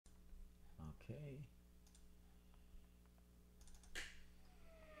Okay.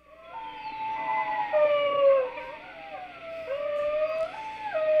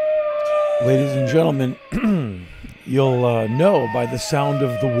 Ladies and gentlemen, you'll know by the sound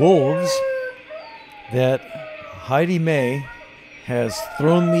of the wolves that Heidi May has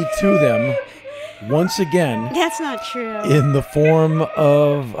thrown me to them once again That's not true. in the form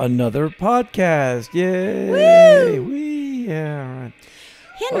of another podcast. Yay! Woo! Yeah.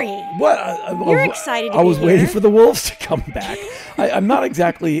 Henry, What? you're excited to I be was waiting here. for the wolves to come back. I'm not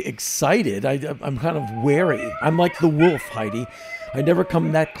exactly excited. I'm kind of wary. I'm like the wolf, Heidi. I never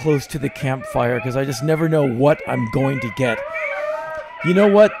come that close to the campfire because I just never know what I'm going to get. You know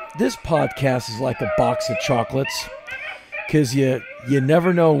what? This podcast is like a box of chocolates because you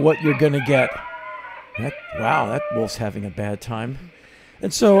never know what you're going to get. Wow, that wolf's having a bad time.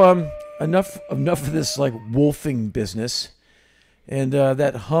 And so enough of this like wolfing business. And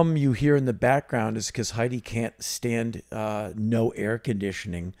that hum you hear in the background is because Heidi can't stand no air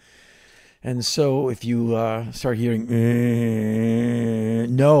conditioning. And so if you start hearing,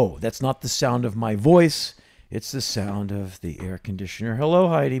 no, that's not the sound of my voice. It's the sound of the air conditioner. Hello,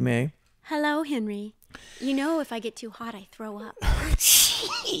 Heidi May. Hello, Henry. You know, if I get too hot, I throw up.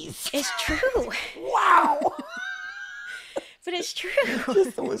 Jeez. It's true. Wow. But it's true.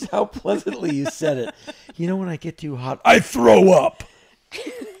 Just was how pleasantly you said it. You know, when I get too hot, I throw up.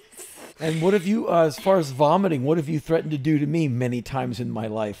 And what have you, as far as vomiting, what have you threatened to do to me many times in my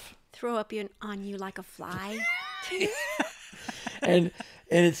life? Throw up on you like a fly. And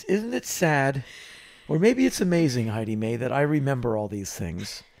isn't it sad, or maybe it's amazing, Heidi May, that I remember all these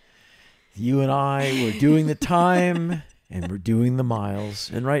things. You and I were doing the time, and we're doing the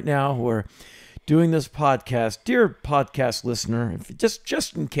miles, and right now we're doing this podcast. Dear podcast listener, if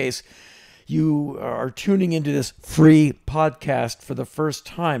just in case you are tuning into this free podcast for the first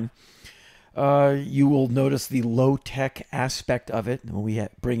time, you will notice the low-tech aspect of it. We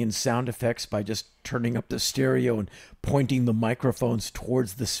bring in sound effects by just turning up the stereo and pointing the microphones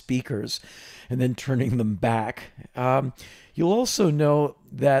towards the speakers and then turning them back. You'll also know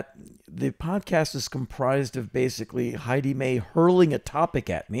that the podcast is comprised of basically Heidi May hurling a topic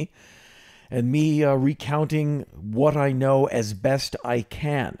at me and me recounting what I know as best I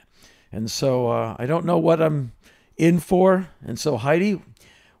can. And so I don't know what I'm in for. And so, Heidi...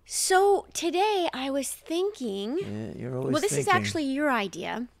 So today I was thinking, you're always well, this thinking. is actually your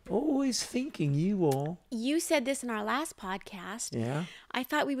idea. Always thinking, you all. You said this in our last podcast. Yeah? I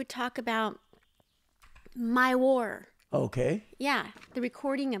thought we would talk about My War. Okay. Yeah, the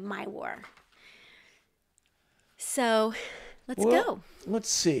recording of My War. So let's Well, go. Let's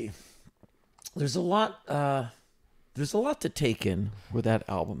see. There's a lot to take in with that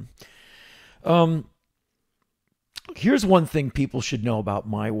album. Here's one thing people should know about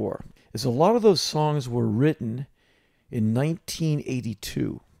My War, is a lot of those songs were written in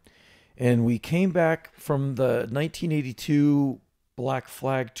 1982. And we came back from the 1982 Black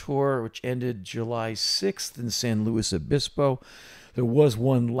Flag tour, which ended July 6th in San Luis Obispo. There was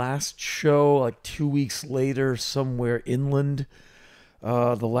one last show like 2 weeks later somewhere inland.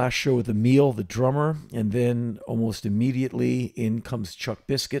 The last show with Emil, the drummer, and then almost immediately in comes Chuck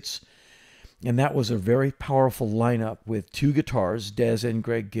Biscuits. And that was a very powerful lineup with two guitars, Des and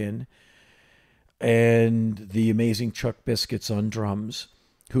Greg Ginn, and the amazing Chuck Biscuits on drums,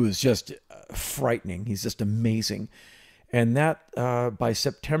 who is just frightening. He's just amazing. And that, by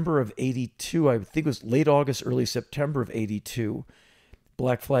September of 82, I think it was late August, early September of 82,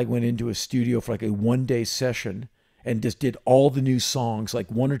 Black Flag went into a studio for like a one-day session and just did all the new songs, like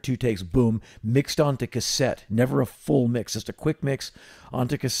one or two takes, boom, mixed onto cassette. Never a full mix, just a quick mix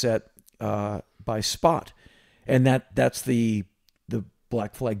onto cassette by Spot. And that's the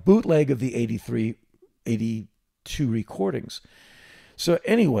Black Flag bootleg of the 83, 82 recordings. So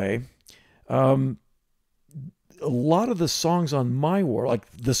anyway, a lot of the songs on My War, like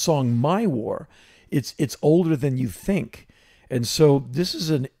the song My War, it's older than you think. And so this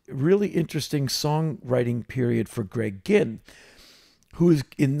is a really interesting songwriting period for Greg Ginn, who is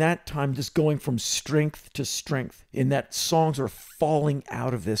in that time just going from strength to strength, in that songs are falling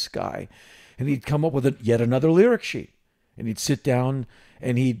out of this guy. And he'd come up with yet another lyric sheet. And he'd sit down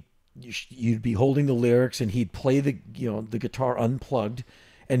and you'd be holding the lyrics and he'd play the guitar unplugged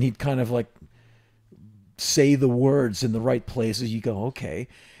and he'd kind of like say the words in the right places. You go, okay.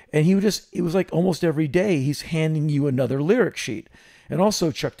 And it was like almost every day he's handing you another lyric sheet. And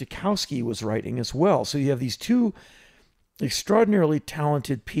also Chuck Dukowski was writing as well. So you have these two extraordinarily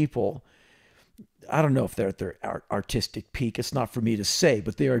talented people. I don't know if they're at their artistic peak. It's not for me to say,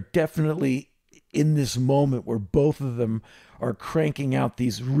 but they are definitely in this moment where both of them are cranking out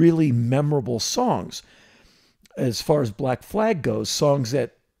these really memorable songs. As far as Black Flag goes, songs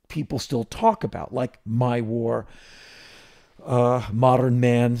that people still talk about, like My War, Modern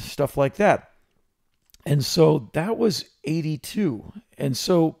Man, stuff like that. And so that was 82. And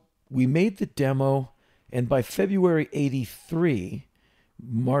so we made the demo, and by February 83,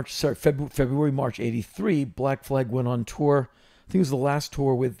 February, March 83, Black Flag went on tour. I think it was the last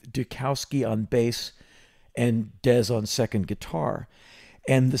tour with Dukowski on bass and Dez on second guitar.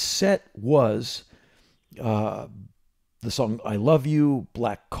 And the set was the song I Love You,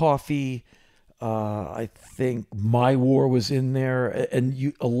 Black Coffee, I think My War was in there.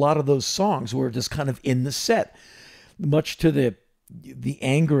 And a lot of those songs were just kind of in the set, much to the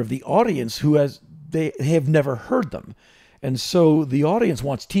anger of the audience they have never heard them. And so the audience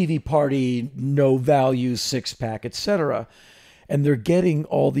wants TV Party, No Value, Six Pack, etc. And they're getting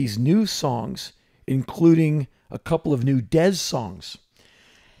all these new songs, including a couple of new Dez songs.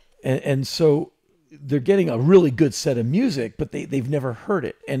 And so they're getting a really good set of music, but they've never heard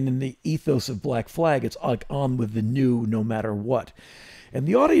it. And in the ethos of Black Flag, it's like on with the new no matter what. And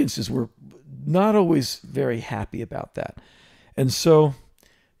the audiences were not always very happy about that. And so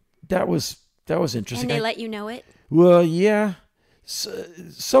that was interesting. And they let you know it? Well, yeah.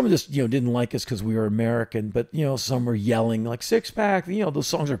 Some just, didn't like us because we were American, but, some were yelling like Six Pack, those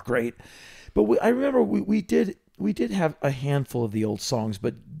songs are great. But I remember we did have a handful of the old songs,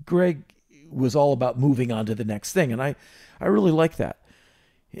 but Greg was all about moving on to the next thing. And I really like that.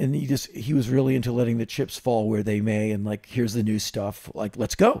 And he was really into letting the chips fall where they may. And like, here's the new stuff, like,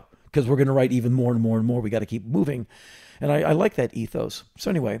 let's go. Because we're going to write even more and more and more. We got to keep moving. And I like that ethos. So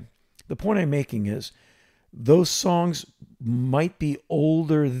anyway, the point I'm making is those songs might be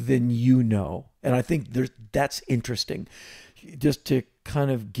older than and I think that's interesting, just to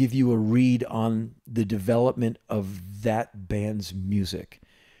kind of give you a read on the development of that band's music,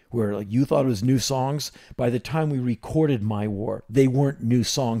 where like you thought it was new songs. By the time we recorded My War, they weren't new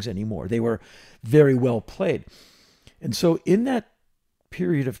songs anymore. They were very well played. And so in that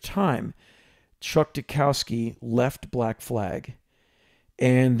period of time, Chuck Dukowski left Black Flag,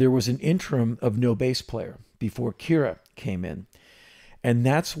 and there was an interim of no bass player before Kira came in. And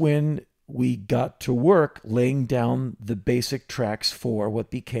that's when we got to work laying down the basic tracks for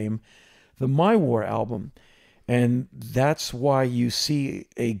what became the My War album. And that's why you see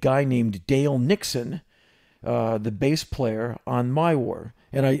a guy named Dale Nixon, the bass player on My War.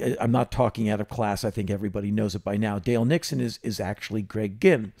 And I'm not talking out of class. I think everybody knows it by now. Dale Nixon is actually Greg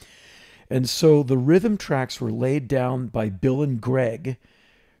Ginn. And so the rhythm tracks were laid down by Bill and Greg.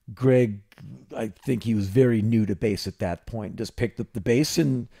 Greg, I think he was very new to bass at that point, just picked up the bass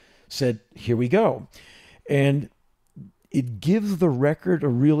and said, here we go. And it gives the record a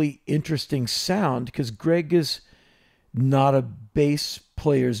really interesting sound because Greg is not a bass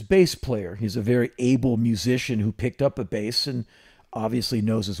player's bass player. He's a very able musician who picked up a bass and obviously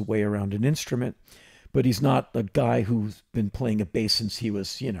knows his way around an instrument. But he's not a guy who's been playing a bass since he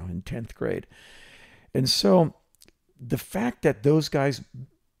was, in 10th grade. And so the fact that those guys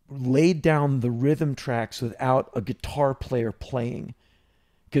laid down the rhythm tracks without a guitar player playing,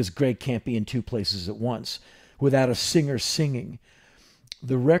 because Greg can't be in two places at once, without a singer singing,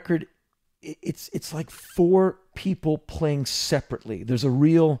 the record, it's like four people playing separately. There's a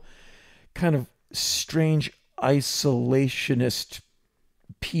real kind of strange isolationist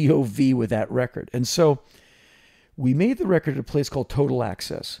POV with that record. And so we made the record at a place called Total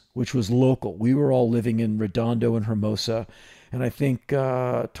Access, which was local. We were all living in Redondo and Hermosa, and I think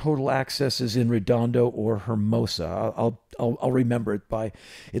Total Access is in Redondo or Hermosa. I'll remember it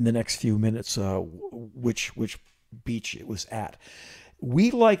in the next few minutes which beach it was at.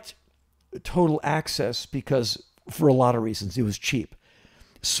 We liked Total Access because, for a lot of reasons, it was cheap.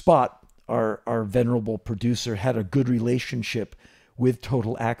 Spot, our venerable producer, had a good relationship with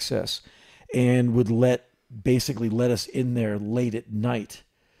Total Access and would basically let us in there late at night.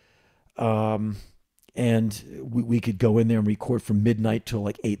 And we could go in there and record from midnight till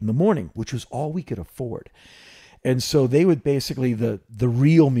like 8 a.m, which was all we could afford. And so they would basically, the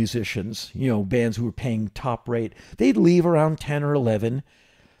real musicians, bands who were paying top rate, they'd leave around 10 or 11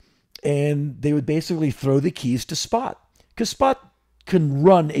 and they would basically throw the keys to Spot, because Spot can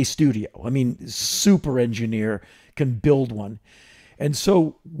run a studio. I mean, super engineer, can build one. And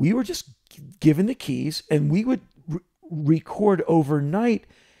so we were just given the keys and we would record overnight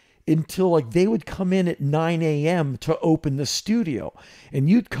until like they would come in at 9 a.m. to open the studio. And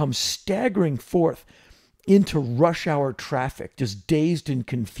you'd come staggering forth into rush hour traffic, just dazed and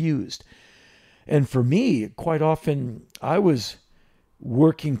confused. And for me, quite often, I was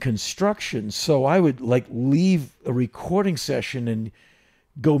working construction. So I would like leave a recording session and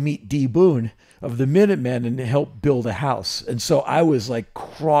go meet D. Boone of the Minutemen and help build a house. And so I was like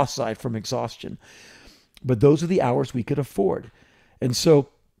cross-eyed from exhaustion. But those are the hours we could afford. And so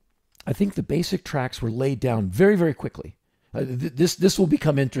I think the basic tracks were laid down very, very quickly. This will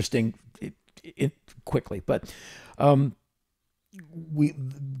become interesting quickly. But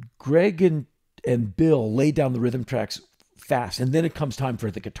Greg and Bill laid down the rhythm tracks fast. And then it comes time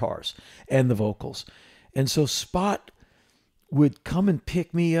for the guitars and the vocals. And so Spot would come and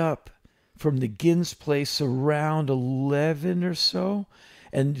pick me up from the Gins place around 11 or so.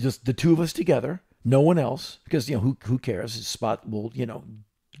 And just the two of us together, no one else, because, who cares? Spot will,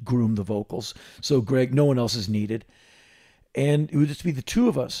 groom the vocals. So Greg, no one else is needed. And it would just be the two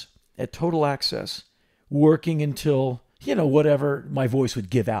of us at Total Access working until, whatever my voice would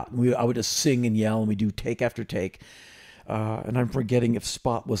give out. I would just sing and yell, and we do take after take. And I'm forgetting if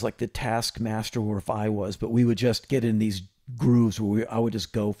Spot was like the taskmaster or if I was, but we would just get in these grooves where I would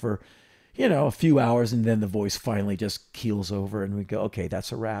just go for, a few hours, and then the voice finally just keels over and we go, okay,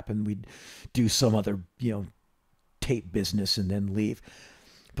 that's a wrap. And we'd do some other, tape business and then leave.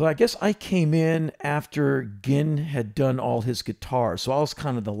 But I guess I came in after Ginn had done all his guitars. So I was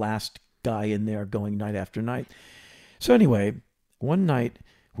kind of the last guy in there going night after night. So anyway, one night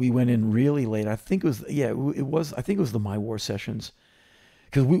we went in really late. I think it was the My War sessions.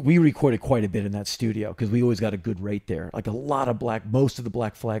 Because we recorded quite a bit in that studio because we always got a good rate there. Like most of the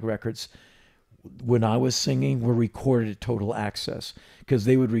Black Flag records, when I was singing, were recorded at Total Access. Because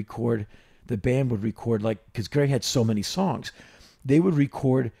the band would record, because Greg had so many songs, they would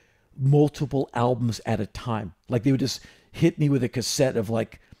record multiple albums at a time. Like they would just hit me with a cassette of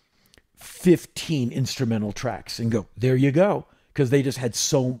 15 instrumental tracks and go, there you go. Because they just had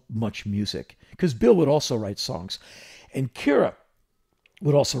so much music. Because Bill would also write songs. And Kira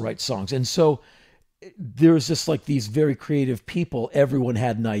would also write songs. And so there's just these very creative people. Everyone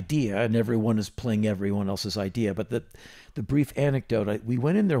had an idea and everyone is playing everyone else's idea. But the brief anecdote, we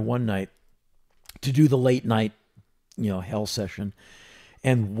went in there one night to do the late night, hell session,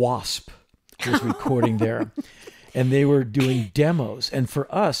 and Wasp was recording there and they were doing demos. And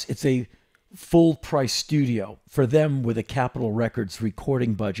for us, it's a full price studio. For them, with a Capitol Records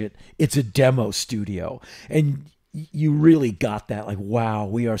recording budget, it's a demo studio. And you really got that, wow,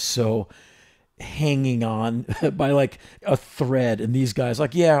 we are so hanging on by a thread. And these guys,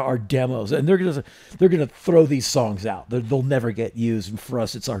 our demos, and they're gonna throw these songs out. They'll never get used. And for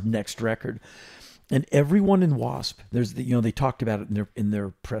us, it's our next record. And everyone in Wasp, they talked about it in their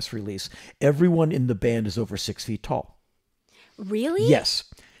press release. Everyone in the band is over 6 feet tall. Really? Yes,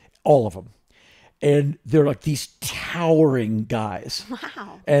 all of them. And they're these towering guys.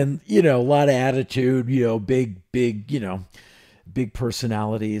 Wow. And, a lot of attitude, big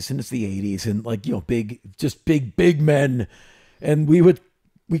personalities. And it's the 80s and big men. And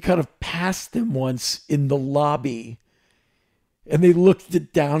we kind of passed them once in the lobby. And they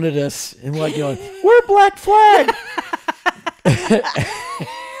looked down at us and we're Black Flag.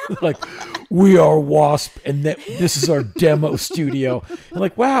 We are Wasp. And this is our demo studio.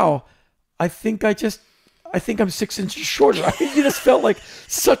 And wow. I think I'm 6 inches shorter. You just felt like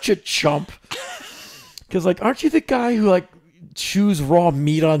such a chump. Because aren't you the guy who chews raw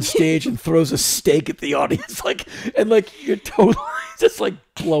meat on stage and throws a steak at the audience? You're totally just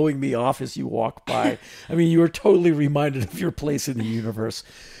blowing me off as you walk by. You were totally reminded of your place in the universe.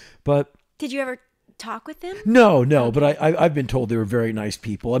 But did you ever talk with them? No, but I've been told they were very nice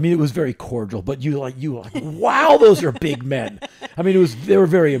people. It was very cordial, but you wow, those are big men. They were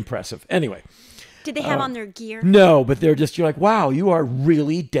very impressive. Anyway. Did they have on their gear? No, but you're wow, you are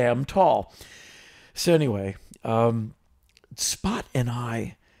really damn tall. So anyway, Spot and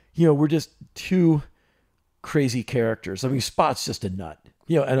I, we're just two crazy characters. Spot's just a nut.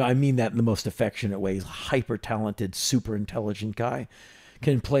 And I mean that in the most affectionate way. He's a hyper talented, super intelligent guy.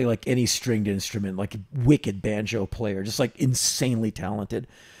 Can play any stringed instrument, a wicked banjo player, just insanely talented.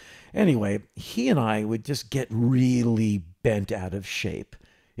 Anyway, he and I would just get really bent out of shape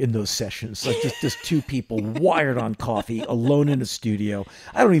in those sessions. Just two people wired on coffee, alone in a studio.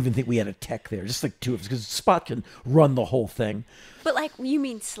 I don't even think we had a tech there, just two of us, because Spot can run the whole thing. But you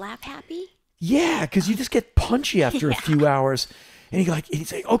mean slap happy? Yeah, because you just get punchy after a few hours. And he'd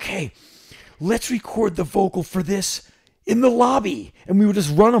say, okay, let's record the vocal for this in the lobby. And we would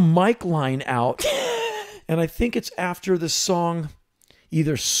just run a mic line out. And I think it's after the song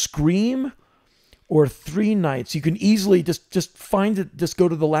either Scream or 3 Nights. You can easily just find it, just go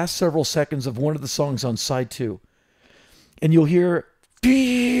to the last several seconds of one of the songs on side 2. And you'll hear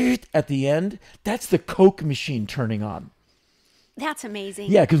beep at the end. That's the Coke machine turning on. That's amazing.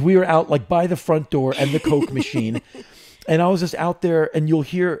 Yeah, because we were out like by the front door and the Coke machine. And I was just out there, and you'll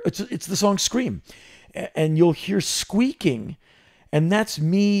hear, it's the song Scream. And you'll hear squeaking. And that's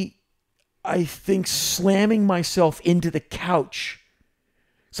me, I think, slamming myself into the couch.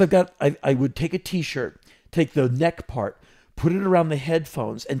 So I would take a t-shirt, take the neck part, put it around the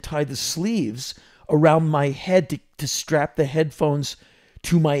headphones, and tie the sleeves around my head to strap the headphones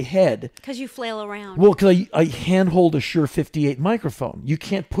to my head. Because you flail around. Well, because I handhold a Shure 58 microphone. You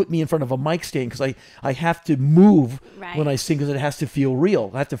can't put me in front of a mic stand because I have to move when I sing, because it has to feel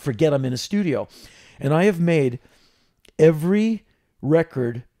real. I have to forget I'm in a studio. And I have made every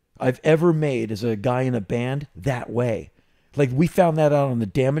record I've ever made as a guy in a band that way. Like, we found that out on the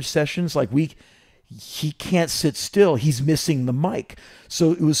Damage sessions. Like, he can't sit still. He's missing the mic.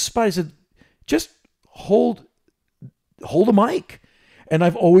 So it was Spot. I said, just hold a mic. And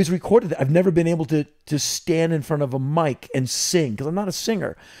I've always recorded that. I've never been able to stand in front of a mic and sing because I'm not a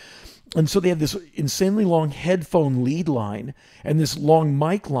singer. And so they have this insanely long headphone lead line and this long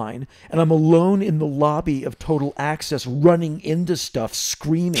mic line. And I'm alone in the lobby of Total Access running into stuff,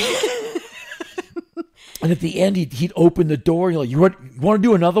 screaming. And at the end, he'd open the door. And you want to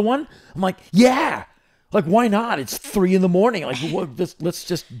do another one? I'm like, yeah. Like, why not? It's 3 a.m. Like, let's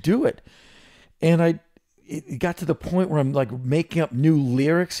just do it. And it got to the point where I'm like making up new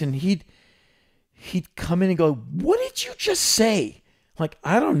lyrics, and he'd come in and go, "What did you just say?" I'm like,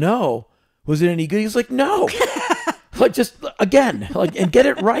 I don't know. Was it any good? He's like, no. Like, just again, like, and get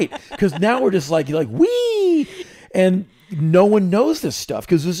it right. Because now we're just like wee. And no one knows this stuff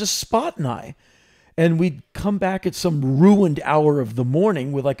because it was just Spot and I. And we'd come back at some ruined hour of the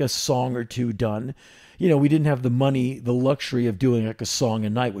morning with like a song or two done. You know, we didn't have the money, the luxury of doing like a song a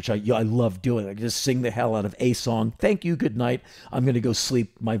night, which I love doing. I just sing the hell out of a song. Thank you, good night. I'm going to go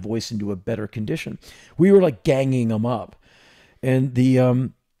sleep my voice into a better condition. We were like ganging them up. And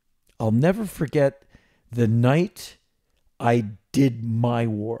I'll never forget the night I did My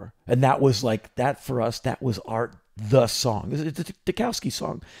War. And that was like, that for us, that was the song. It's a Tchaikovsky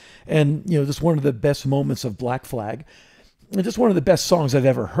song. And, you know, just one of the best moments of Black Flag. And just one of the best songs I've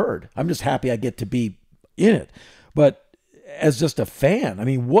ever heard. I'm just happy I get to be in it. But as just a fan, I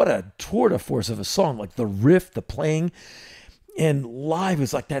mean, what a tour de force of a song. Like the riff, the playing, and live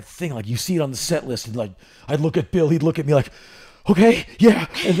is like that thing. Like you see it on the set list, and like I'd look at Bill, he'd look at me like, okay, yeah,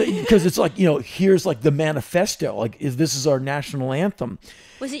 because it's like, you know, here's like the manifesto. Like, this is our national anthem.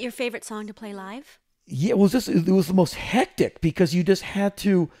 Was it your favorite song to play live? Yeah, it was the most hectic because you just had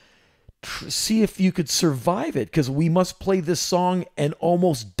to see if you could survive it, because we must play this song and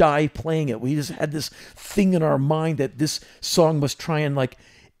almost die playing it. We just had this thing in our mind that this song must try and like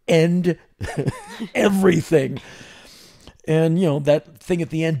end everything. And, you know, that thing at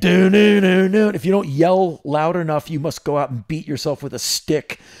the end, if you don't yell loud enough, you must go out and beat yourself with a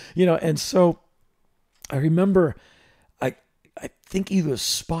stick, you know. And so I remember, I think either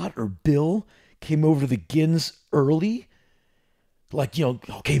Spot or Bill came over to the Gins early. Like, you know,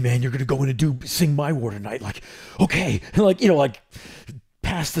 okay, man, you're going to go in and sing My War tonight. Like, okay. Like, you know, like,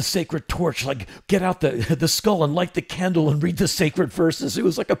 pass the sacred torch, like, get out the skull and light the candle and read the sacred verses. It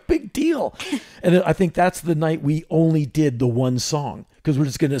was like a big deal. And I think that's the night we only did the one song, because we're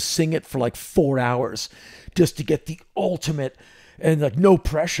just going to sing it for like 4 hours just to get the ultimate, and like no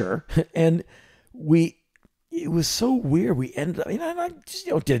pressure. And it was so weird. We ended up, you know, and I just,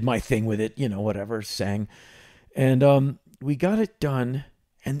 you know, did my thing with it, you know, whatever, sang. And, we got it done,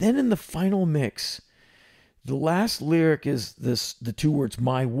 and then in the final mix, the last lyric is the 2 words,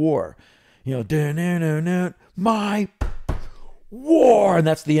 my war. You know, my war, and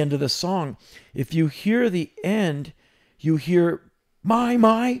that's the end of the song. If you hear the end, you hear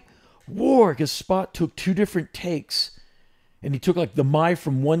my war, because Spot took 2 different takes, and he took like the my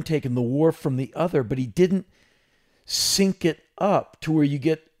from one take and the war from the other, but he didn't sync it up to where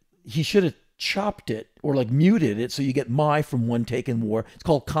he should have chopped it or like muted it so you get my from one take and war. It's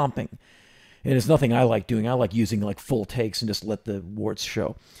called comping, and it's nothing I like doing. I like using like full takes and just let the warts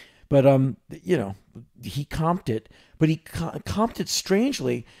show. But you know, he comped it, but he comped it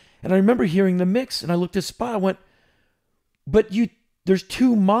strangely. And I remember hearing the mix, and I looked at Spot. I went, "But there's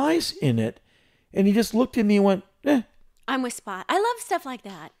 2 my's in it," and he just looked at me and went, "Eh." I'm with Spot. I love stuff like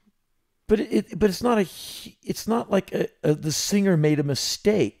that. But it's not like the singer made a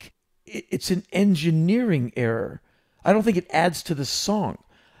mistake. It's an engineering error. I don't think it adds to the song.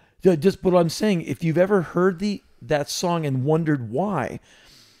 Just what I'm saying, if you've ever heard that song and wondered why,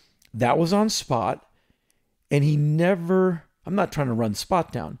 that was on Spot, and he never, I'm not trying to run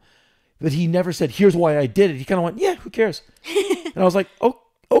Spot down, but he never said, here's why I did it. He kind of went, yeah, who cares? And I was like, oh,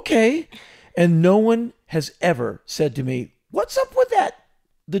 okay. And no one has ever said to me, what's up with that?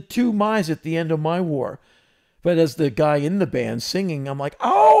 The two Mys at the end of My War. But as the guy in the band singing, I'm like,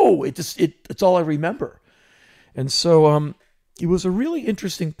 oh, it's all I remember. And so it was a really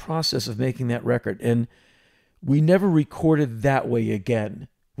interesting process of making that record. And we never recorded that way again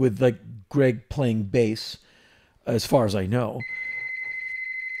with like Greg playing bass, as far as I know.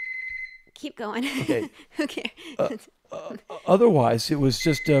 Keep going. Okay. Okay. Otherwise, it was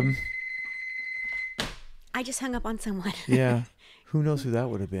just, I just hung up on someone. yeah. Who knows who that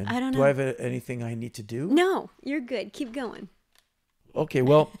would have been? I don't know. Do I have anything I need to do? No, you're good. Keep going. Okay,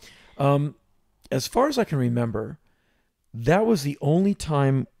 well, as far as I can remember, that was the only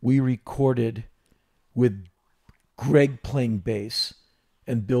time we recorded with Greg playing bass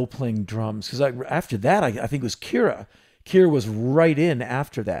and Bill playing drums. Because after that, I think it was Kira. Kira was right in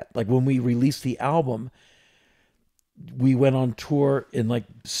after that. Like when we released the album, we went on tour in like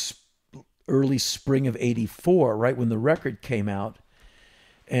early spring of '84, right when the record came out.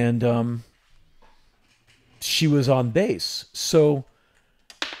 And she was on bass. So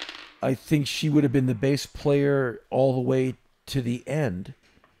I think she would have been the bass player all the way to the end.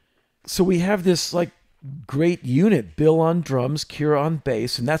 So we have this like great unit, Bill on drums, Kira on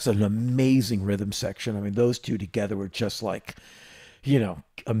bass, and that's an amazing rhythm section. I mean, those two together were just like,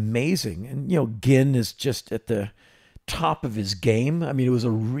 amazing. And, Ginn is just at the top of his game. I mean, it was a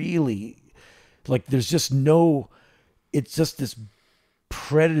really, like, there's just no, it's just this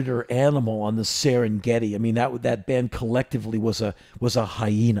predator animal on the Serengeti. I mean, that band collectively was a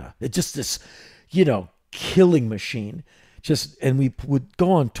hyena. It's just this, killing machine. And we would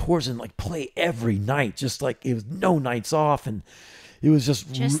go on tours and like play every night, just like it was no nights off, and it was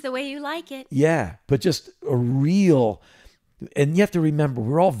just the way you like it. Yeah, but just a real. And you have to remember,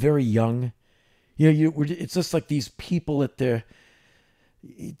 we're all very young. It's just like these people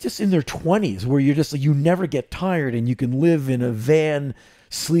just in their 20s, where you're just like, you never get tired, and you can live in a van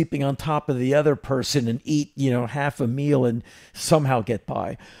sleeping on top of the other person and eat, half a meal and somehow get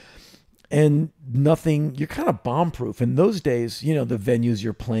by. And nothing, you're kind of bomb-proof. In those days, the venues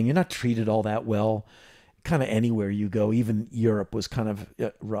you're playing, you're not treated all that well. Kind of anywhere you go, even Europe was kind of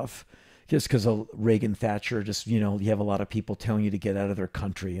rough. Just because of Reagan, Thatcher, you have a lot of people telling you to get out of their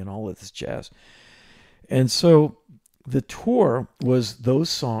country and all of this jazz. And so the tour was those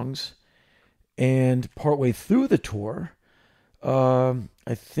songs, and partway through the tour, partway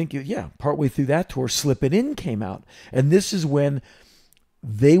through that tour, Slip It In came out. And this is when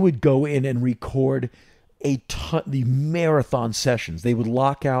they would go in and record the marathon sessions. They would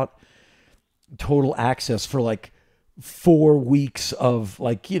lock out total access for like 4 weeks of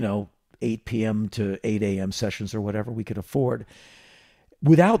 8 p.m. to 8 a.m. sessions or whatever we could afford.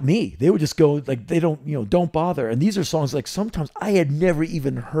 Without me, they would just go like, they don't bother. And these are songs like sometimes I had never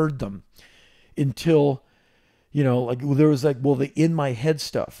even heard them until, there was the In My Head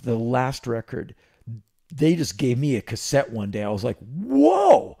stuff, the last record. They just gave me a cassette one day. I was like,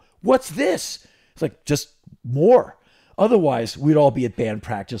 whoa, what's this? It's like, just more. Otherwise, we'd all be at band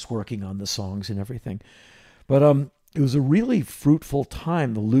practice working on the songs and everything. But it was a really fruitful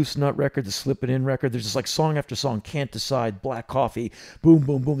time. The Loose Nut record, the Slip It In record, there's just like song after song, Can't Decide, Black Coffee, boom,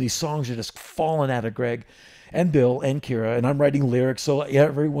 boom, boom. These songs are just falling out of Greg and Bill and Kira, and I'm writing lyrics, so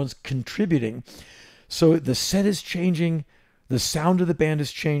everyone's contributing. So the set is changing. The sound of the band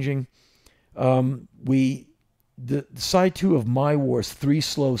is changing. The side 2 of My War is 3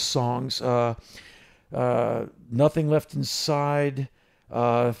 slow songs. Nothing Left Inside,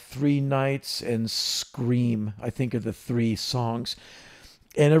 3 Nights, and Scream, I think, are the 3 songs.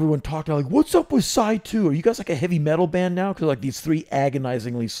 And everyone talked like, what's up with side 2? Are you guys like a heavy metal band now? Because like these 3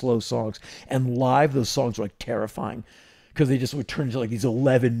 agonizingly slow songs. And live, those songs were like terrifying, because they just would turn into like these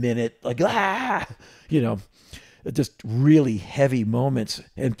 11-minute, just really heavy moments.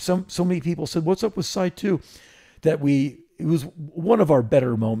 And so many people said, what's up with side 2? It was one of our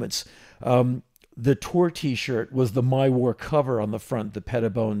better moments. The tour t-shirt was the My War cover on the front, the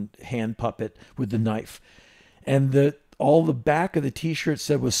Pettibone hand puppet with the knife. And all the back of the t-shirt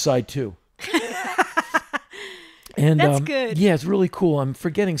said was side 2. And that's good. Yeah, it's really cool. I'm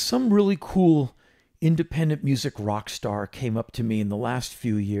forgetting some really cool independent music rock star came up to me in the last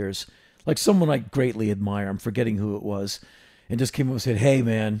few years. Like someone I greatly admire. I'm forgetting who it was. And just came up and said, hey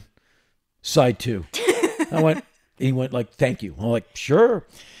man, side 2. He went like, thank you. I'm like, sure.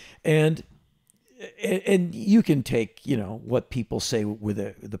 And you can take, what people say with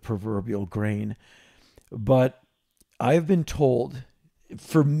the proverbial grain. But I've been told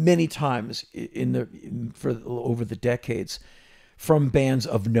for many times over the decades from bands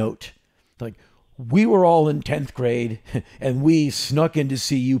of note, like, we were all in 10th grade and we snuck in to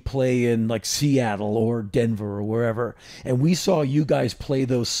see you play in like Seattle or Denver or wherever. And we saw you guys play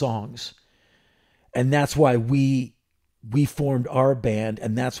those songs. And that's why we formed our band.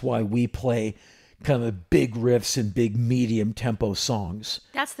 And that's why we play kind of big riffs and big medium tempo songs.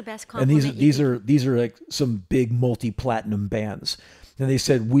 That's the best And compliment. these are like some big multi-platinum bands. And they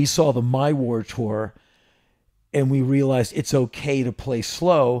said, we saw the My War tour and we realized it's okay to play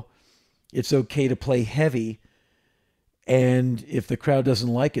slow. It's okay to play heavy. And if the crowd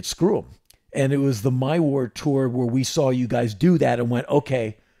doesn't like it, screw them. And it was the My War tour where we saw you guys do that and went,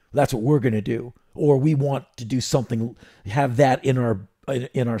 okay, that's what we're going to do. Or we want to do something, have that in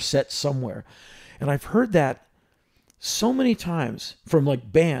our set somewhere. And I've heard that so many times from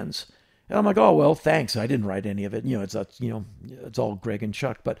like bands. And I'm like, oh, well, thanks. I didn't write any of it. It's all Greg and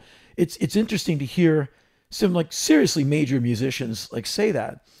Chuck. But it's interesting to hear some like seriously major musicians like say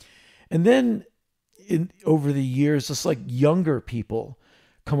that. And then over the years, just like younger people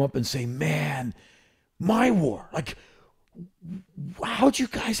come up and say, man, My War, like, how'd you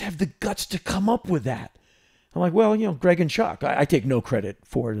guys have the guts to come up with that? I'm like, well, Greg and Chuck, I take no credit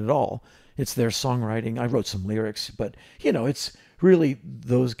for it at all. It's their songwriting. I wrote some lyrics, but it's really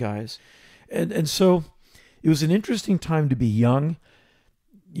those guys. And so it was an interesting time to be young,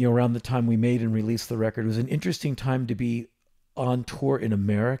 around the time we made and released the record. It was an interesting time to be on tour in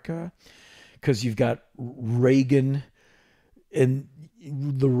America because you've got Reagan, and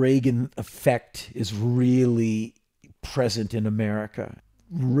the Reagan effect is really present in America.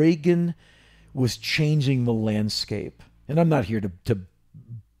 Reagan was changing the landscape. And I'm not here to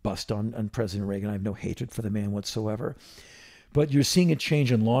bust on President Reagan. I have no hatred for the man whatsoever. But you're seeing a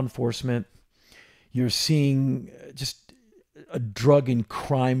change in law enforcement. You're seeing just a drug and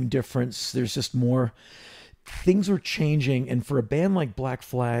crime difference. There's just more. Things were changing. And for a band like Black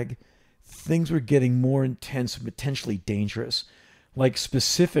Flag, things were getting more intense and potentially dangerous. Like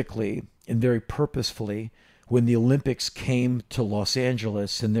specifically and very purposefully, when the Olympics came to Los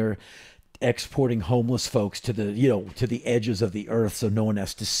Angeles and they're exporting homeless folks to the edges of the earth so no one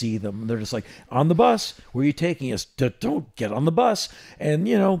has to see them. They're just like, on the bus, where are you taking us? Don't get on the bus. And,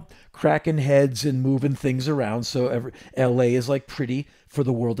 cracking heads and moving things around. So LA is like pretty for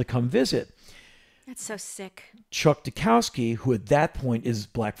the world to come visit. That's so sick. Chuck Dukowski, who at that point is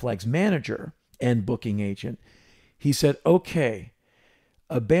Black Flag's manager and booking agent, he said, okay,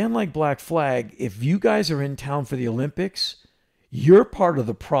 a band like Black Flag, if you guys are in town for the Olympics, you're part of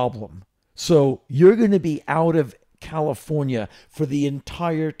the problem. So you're going to be out of California for the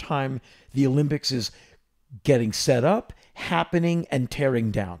entire time the Olympics is getting set up, happening, and tearing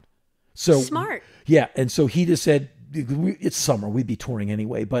down. So smart. Yeah. And so he just said, it's summer, we'd be touring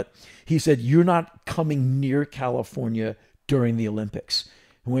anyway, but he said, you're not coming near California during the Olympics.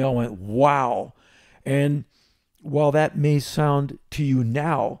 And we all went, wow. And while that may sound to you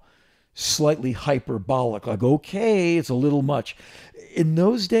now slightly hyperbolic, like, okay, it's a little much. In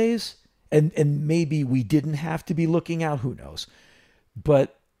those days, and maybe we didn't have to be looking out, who knows,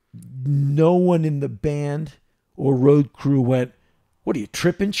 but no one in the band or road crew went, what are you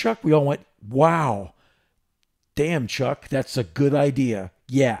tripping, Chuck? We all went, wow. Damn, Chuck, that's a good idea.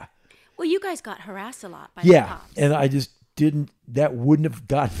 Yeah. Well, you guys got harassed a lot by the cops. And I just that wouldn't have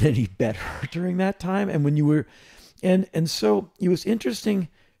gotten any better during that time. And when you were, and so it was interesting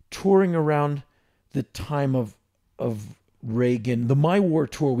touring around the time of Reagan, the My War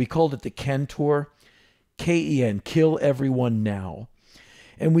tour, we called it the Ken tour, KEN, Kill Everyone Now.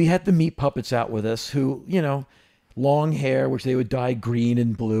 And we had the Meat Puppets out with us who, long hair, which they would dye green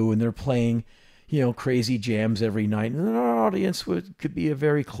and blue, and they're playing, crazy jams every night. And our audience could be a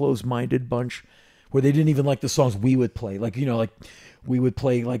very close-minded bunch where they didn't even like the songs we would play. Like, like we would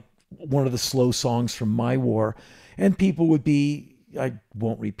play like one of the slow songs from My War, and people would be, I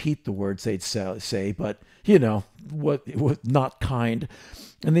won't repeat the words they'd say, but what it was not kind.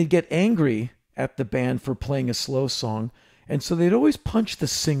 And they'd get angry at the band for playing a slow song. And so they'd always punch the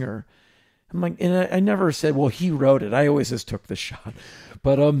singer. I'm like, and I never said, well, he wrote it. I always just took the shot.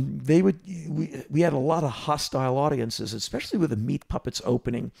 But we had a lot of hostile audiences, especially with the Meat Puppets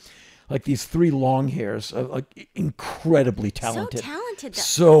opening. Like these three long hairs, like incredibly talented. So talented.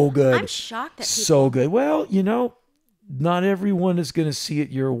 So good. I'm shocked that people... So good. Well, not everyone is going to see it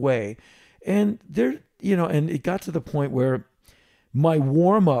your way. And and it got to the point where my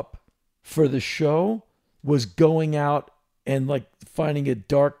warm-up for the show was going out and like finding a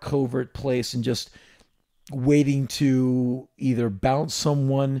dark covert place and just waiting to either bounce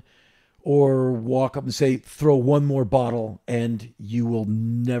someone or walk up and say, throw one more bottle and you will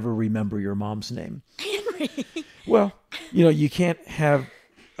never remember your mom's name. Henry. Well, you can't have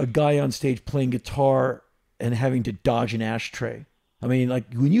a guy on stage playing guitar and having to dodge an ashtray. I mean,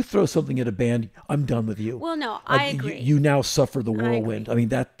 like when you throw something at a band, I'm done with you. Well, no, Like, I agree. You now suffer the whirlwind. I mean,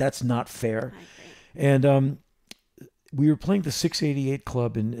 that's not fair. I agree. And we were playing the 688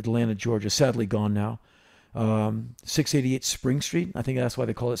 Club in Atlanta, Georgia, sadly gone now. 688 Spring Street. I think that's why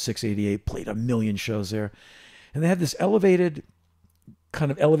they call it 688. Played a million shows there. And they had this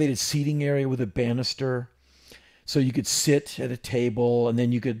kind of elevated seating area with a banister. So you could sit at a table, and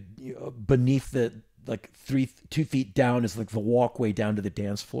then you could, beneath the, like 2 feet down is like the walkway down to the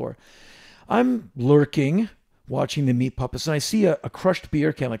dance floor. I'm lurking, watching the Meat Puppets, and I see a crushed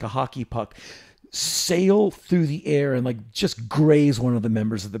beer can, like a hockey puck, sail through the air and like just graze one of the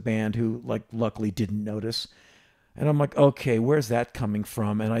members of the band who like luckily didn't notice. And I'm like, okay, where's that coming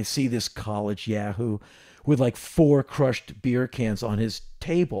from? And I see this college yahoo with like 4 crushed beer cans on his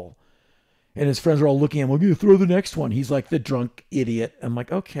table. And his friends are all looking at him, well, you throw the next one. He's like the drunk idiot. I'm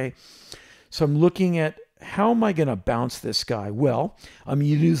like, okay. So I'm looking at, how am I going to bounce this guy? Well, I'm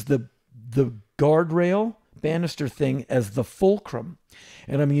going to use the guardrail banister thing as the fulcrum.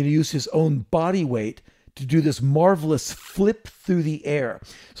 And I'm going to use his own body weight to do this marvelous flip through the air.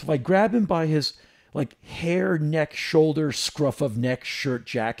 So if I grab him by his like hair, neck, shoulder, scruff of neck, shirt,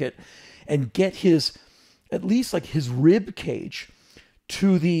 jacket, and get his, at least like his rib cage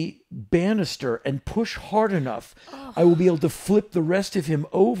to the banister and push hard enough, I will be able to flip the rest of him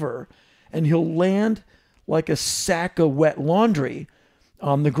over, and he'll land like a sack of wet laundry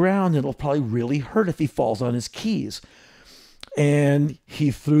on the ground. It'll probably really hurt if he falls on his keys. And he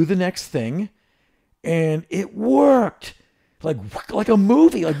threw the next thing, and it worked like a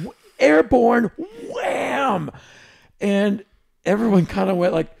movie, like airborne, wham! And everyone kind of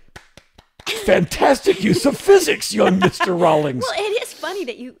went like, fantastic use of physics, young Mr. Rollins. Well, it is funny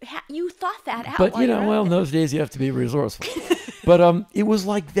that you thought that out. But, in those days you have to be resourceful. But it was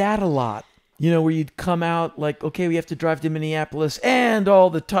like that a lot. Where you'd come out like, okay, we have to drive to Minneapolis and all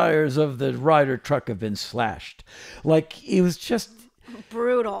the tires of the Ryder truck have been slashed. Like, it was just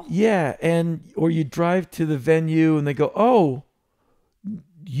brutal. Yeah. Or you drive to the venue and they go, oh,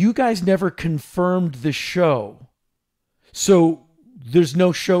 you guys never confirmed the show, so there's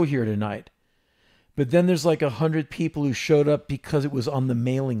no show here tonight. But then there's like 100 people who showed up because it was on the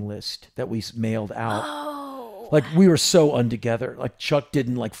mailing list that we mailed out. Oh. Like, we were so untogether. Like, Chuck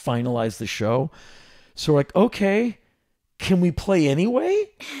didn't like finalize the show. So we're like, okay, can we play anyway?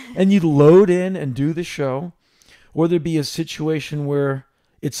 And you'd load in and do the show. Or there'd be a situation where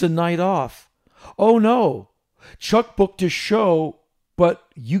it's a night off. Oh no, Chuck booked a show, but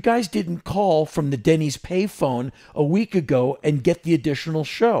you guys didn't call from the Denny's payphone a week ago and get the additional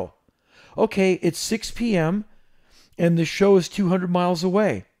show. Okay, it's 6 p.m. and the show is 200 miles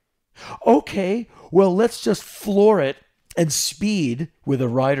away. Okay, well, let's just floor it and speed with a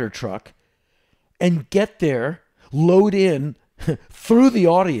Ryder truck and get there, load in through the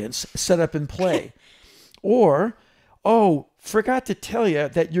audience, set up and play. Or, oh, forgot to tell you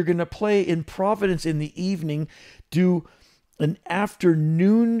that you're going to play in Providence in the evening, do an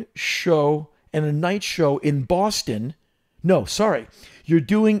afternoon show and a night show in Boston. No, sorry. You're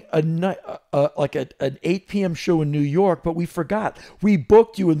doing a night, an 8 p.m. show in New York, but we forgot. We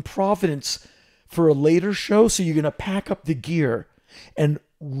booked you in Providence for a later show, so you're going to pack up the gear and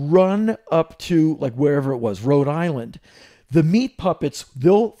run up to like wherever it was, Rhode Island. The Meat Puppets,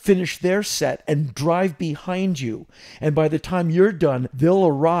 they'll finish their set and drive behind you. And by the time you're done, they'll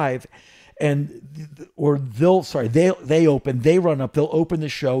arrive they run up, they'll open the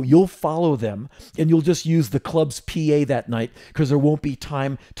show, you'll follow them, and you'll just use the club's PA that night because there won't be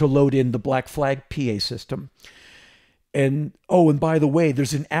time to load in the Black Flag PA system. And by the way,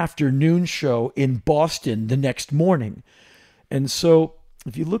 there's an afternoon show in Boston the next morning. And so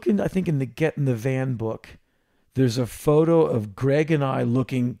if you look I think in the Get in the Van book, there's a photo of Greg and I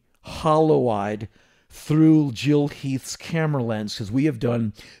looking hollow-eyed through Jill Heath's camera lens, because we have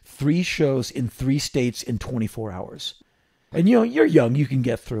done 3 shows in 3 states in 24 hours. And you're young, you can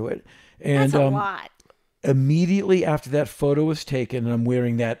get through it. And that's a lot. Immediately after that photo was taken, and I'm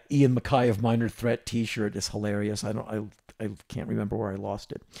wearing that Ian MacKay of Minor Threat t-shirt. It's hilarious. I can't remember where I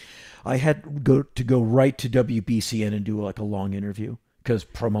lost it. I had to go right to WBCN and do like a long interview, because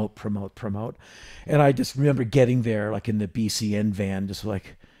promote. And I just remember getting there like in the BCN van, just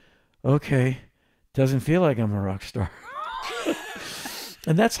like, okay, doesn't feel like I'm a rock star.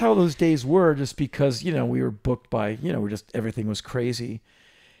 And that's how those days were, just because, we were booked by, everything was crazy.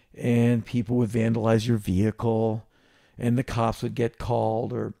 And people would vandalize your vehicle, and the cops would get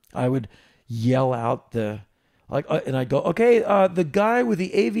called, or I would yell out and I'd go, okay, the guy with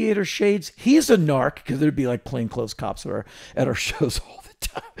the aviator shades, he's a narc, because there'd be like plainclothes cops at our shows all the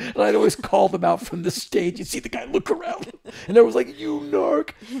time. And I'd always call them out from the stage. You'd see the guy look around, and I was like, "You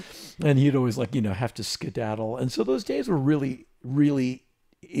narc," and he'd always like have to skedaddle. And so those days were really, really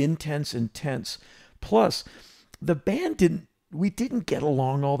intense and tense. Plus, the band didn't get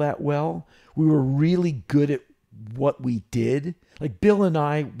along all that well. We were really good at what we did. Like Bill and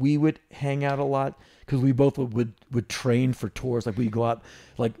I, we would hang out a lot because we both would train for tours. Like we'd go out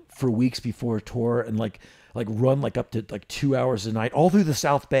like for weeks before a tour and like run like up to like 2 hours a night all through the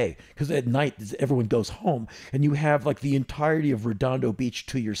South Bay, because at night everyone goes home and you have like the entirety of Redondo Beach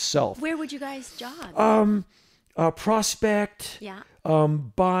to yourself. Where would you guys jog? Prospect. Yeah.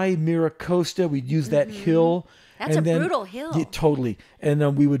 By Miracosta, we'd use that hill. That's and a then, brutal hill. Yeah, totally.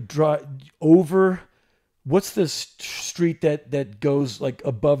 And we would drive over. What's the street that goes like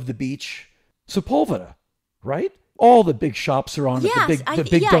above the beach? Sepulveda, right? All the big shops are on it. The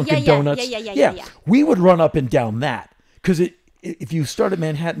big Dunkin' Donuts. Yeah. We would run up and down that because if you start at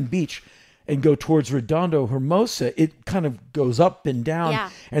Manhattan Beach and go towards Redondo, Hermosa, it kind of goes up and down. Yeah.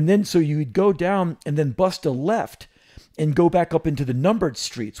 And then so you would go down and then bust a left and go back up into the numbered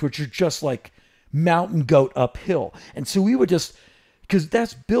streets, which are just like mountain goat uphill. And so we would just, because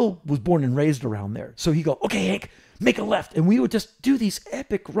Bill was born and raised around there. So he'd go, "Okay, Hank, make a left." And we would just do these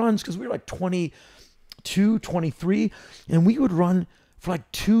epic runs because we were like 22, 23. And we would run for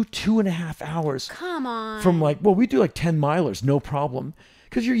like 2.5 hours. Come on. From like, we do like 10 milers, no problem.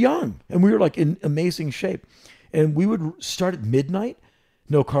 Because you're young. And we were like in amazing shape. And we would start at midnight,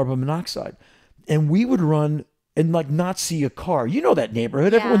 no carbon monoxide. And we would run and like not see a car. You know that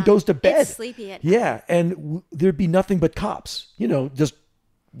neighborhood. Yeah. Everyone goes to bed. It's sleepy at night. Yeah. And there'd be nothing but cops, just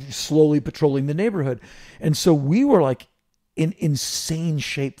slowly patrolling the neighborhood. And so we were like in insane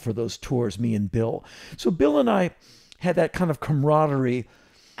shape for those tours, me and Bill. So Bill and I had that kind of camaraderie.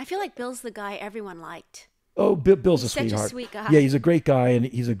 I feel like Bill's the guy everyone liked. Oh, Bill's He's a sweetheart. Such a sweet guy. Yeah, he's a great guy, and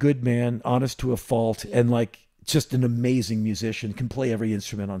he's a good man, honest to a fault, and like just an amazing musician, can play every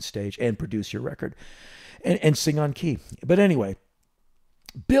instrument on stage and produce your record and sing on key. But anyway,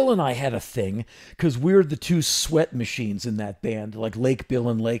 Bill and I had a thing because we're the two sweat machines in that band, like Lake Bill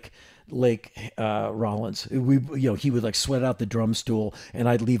and Lake Rollins. He would like sweat out the drum stool, and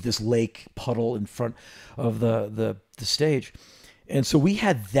I'd leave this lake puddle in front of the stage. And so we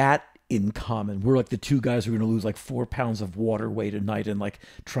had that in common. We're like the two guys who are going to lose like 4 pounds of water weight a night and like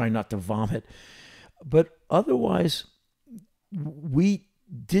try not to vomit. But otherwise, we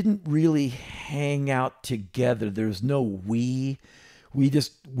didn't really hang out together. There's no we. We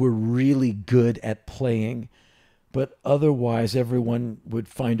just were really good at playing. But otherwise, everyone would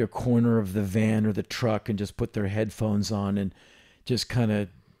find a corner of the van or the truck and just put their headphones on and just kind of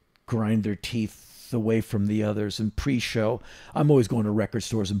grind their teeth away from the others. And pre-show, I'm always going to record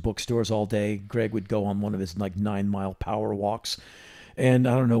stores and bookstores all day. Greg would go on one of his like 9-mile power walks. And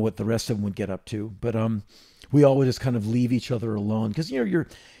I don't know what the rest of them would get up to. But we always just kind of leave each other alone. Because, you're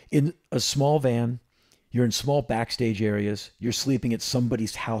in a small van. You're in small backstage areas. You're sleeping at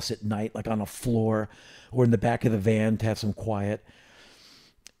somebody's house at night, like on a floor or in the back of the van to have some quiet.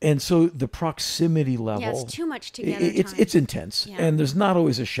 And so the proximity level, Yeah, it's too much together. It's intense, Yeah. and there's not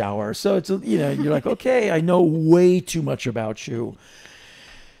always a shower. So it's you're like, okay, I know way too much about you.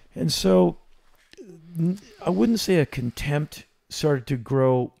 And so I wouldn't say a contempt started to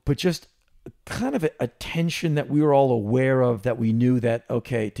grow, but just kind of a tension that we were all aware of, that we knew that,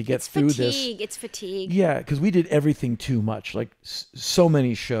 okay, to get through this. It's fatigue. Yeah, because we did everything too much, like so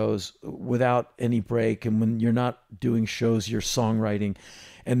many shows without any break. And when you're not doing shows, you're songwriting.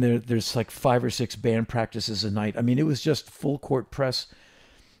 And there's like 5 or 6 band practices a night. I mean, it was just full court press.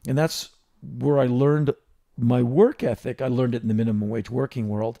 And that's where I learned my work ethic. I learned it in the minimum wage working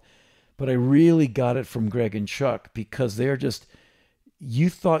world. But I really got it from Greg and Chuck, because they're just, you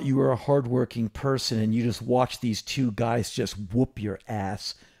thought you were a hardworking person and you just watched these two guys just whoop your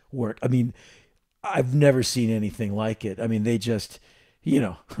ass work. I mean, I've never seen anything like it. I mean, they just,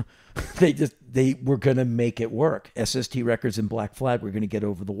 they were going to make it work. SST Records and Black Flag were going to get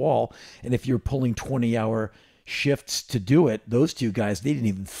over the wall. And if you're pulling 20-hour shifts to do it, those two guys, they didn't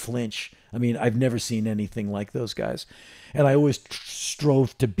even flinch. I mean, I've never seen anything like those guys. And I always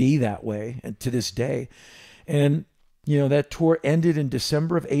strove to be that way, and to this day. And, that tour ended in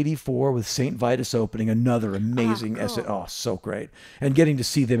December of '84 with St. Vitus opening, another amazing cool. Oh, so great. And getting to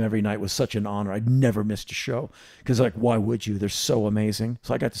see them every night was such an honor. I'd never missed a show, because like, why would you? They're so amazing.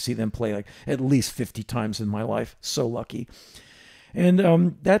 So I got to see them play like at least 50 times in my life. So lucky. And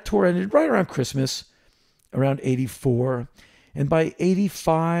that tour ended right around Christmas, around '84. And by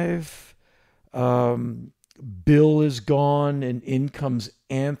 '85, Bill is gone, and in comes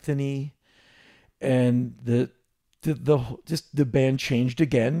Anthony. And the just the band changed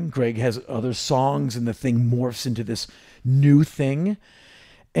again. Greg has other songs, and the thing morphs into this new thing.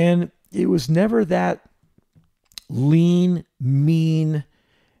 And it was never that lean, mean,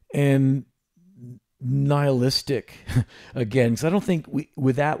 and nihilistic again. Because I don't think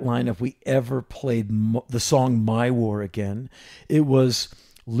with that lineup, we ever played the song My War again. It was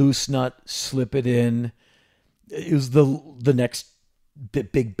Loose Nut, Slip It In. It was the next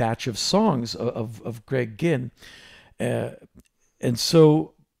big batch of songs of Greg Ginn. And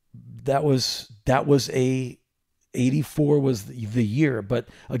so that was 84 was the year. But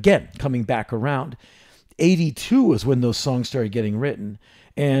again, coming back around, 82 was when those songs started getting written.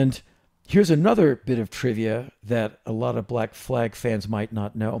 And here's another bit of trivia that a lot of Black Flag fans might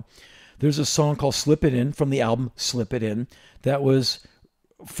not know. There's a song called Slip It In from the album Slip It In that was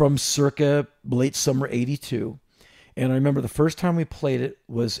from circa late summer 82. And I remember the first time we played it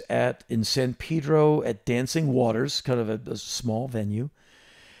was in San Pedro at Dancing Waters, kind of a small venue.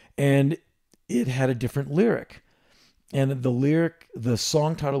 And it had a different lyric. And the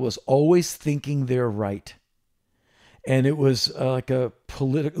song title was Always Thinking They're Right. And it was like a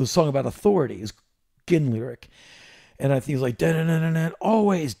song about authority. It was Ginn lyric. And I think it was like, da-da-da-da-da,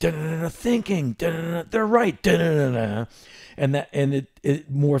 always, da-da-da-da, thinking, da-da-da-da, they're right, da-da-da-da. And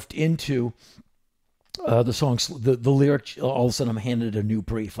it morphed into the songs, the lyric. All of a sudden I'm handed a new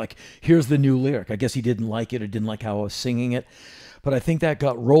brief. Like, here's the new lyric. I guess he didn't like it or didn't like how I was singing it. But I think that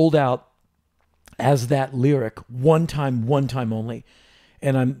got rolled out as that lyric one time only.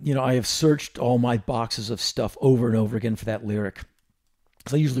 And I have searched all my boxes of stuff over and over again for that lyric.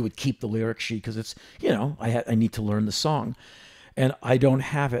 Because I usually would keep the lyric sheet because it's, I need to learn the song. And I don't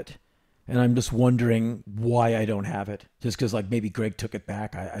have it. And I'm just wondering why I don't have it. Just because maybe Greg took it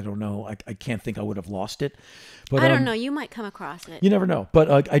back. I don't know. I can't think I would have lost it. But I don't know. You might come across it. You never know.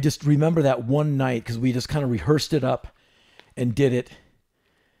 But I just remember that one night because we just kind of rehearsed it up and did it.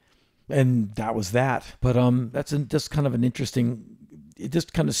 And that was that. But that's just kind of an interesting... It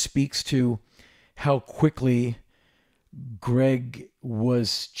just kind of speaks to how quickly Greg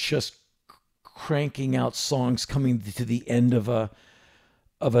was just cranking out songs coming to the end of a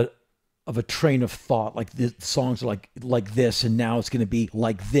train of thought. Like the songs are like this, and now it's going to be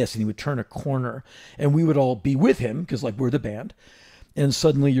like this, and he would turn a corner, and we would all be with him because we're the band. And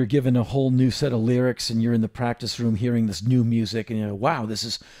suddenly you're given a whole new set of lyrics, and you're in the practice room hearing this new music, and wow, this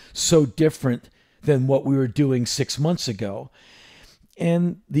is so different than what we were doing 6 months ago.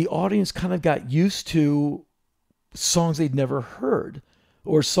 And the audience kind of got used to songs they'd never heard,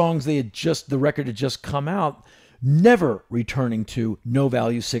 or songs the record had just come out, never returning to No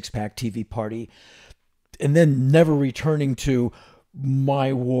Value Six Pack TV Party, and then never returning to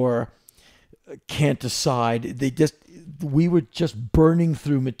My War, Can't Decide. We were just burning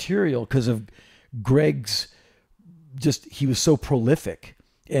through material because of Greg's he was so prolific.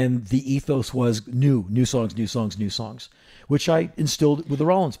 And the ethos was new songs, which I instilled with the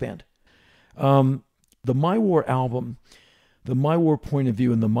Rollins band. The My War album, the My War Point of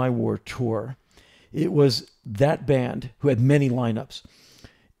View, and the My War tour, it was that band who had many lineups.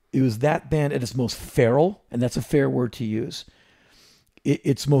 It was that band at its most feral, and that's a fair word to use.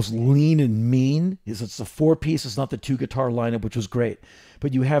 It's most lean and mean. It's a 4-piece. It's not the 2-guitar lineup, which was great.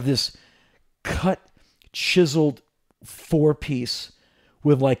 But you have this cut, chiseled 4-piece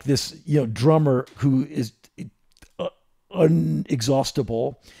with this, drummer who is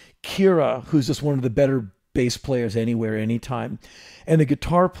unexhaustible, Kira, who's just one of the better bass players anywhere, anytime, and a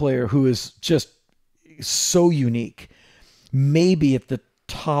guitar player who is just so unique, maybe at the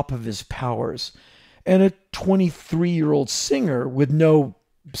top of his powers, and a 23-year-old singer with no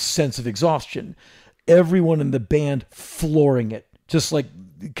sense of exhaustion. Everyone in the band flooring it,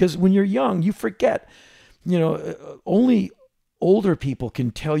 because when you're young, you forget, only older people can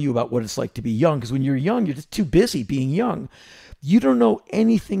tell you about what it's like to be young, because when you're young, you're just too busy being young. You don't know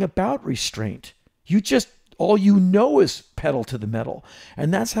anything about restraint. All you know is pedal to the metal.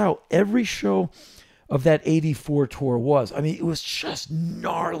 And that's how every show of that 84 tour was. I mean, it was just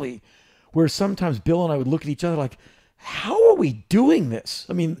gnarly, where sometimes Bill and I would look at each other like, how are we doing this?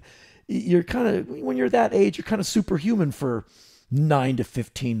 I mean, when you're that age, you're kind of superhuman for 9 to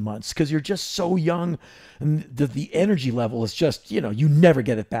 15 months because you're just so young, and the energy level is just, you never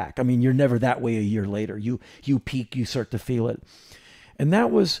get it back. I mean, you're never that way a year later. You peak, you start to feel it. And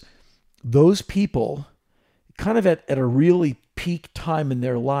that was those people kind of at a really peak time in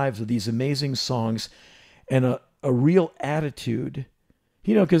their lives with these amazing songs and a real attitude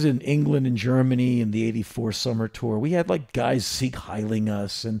You know, because in England and Germany in the 84 summer tour, we had like guys Sieg Heiling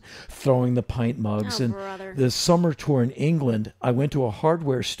us and throwing the pint mugs. Oh, And brother. the summer tour in England, I went to a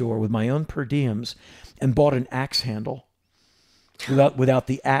hardware store with my own per diems and bought an axe handle without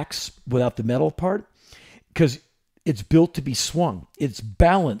the axe, without the metal part, because it's built to be swung. It's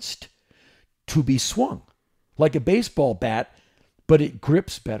balanced to be swung like a baseball bat, but it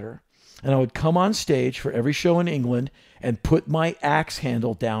grips better. And I would come on stage for every show in England and put my axe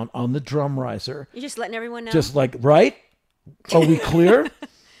handle down on the drum riser. You're just letting everyone know? Just like, right? Are we clear?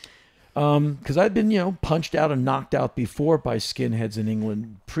 Because I've been, punched out and knocked out before by skinheads in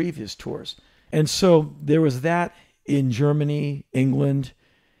England previous tours. And so there was that in Germany, England,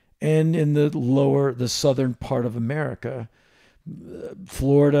 and in the southern part of America,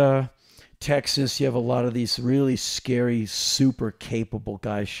 Florida, Texas. You have a lot of these really scary, super capable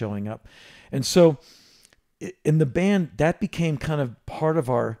guys showing up. And so in the band, that became kind of part of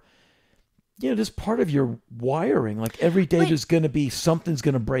our, just part of your wiring. Like every day there's going to be, something's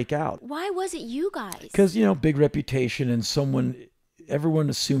going to break out. Why was it you guys? Because, big reputation, and everyone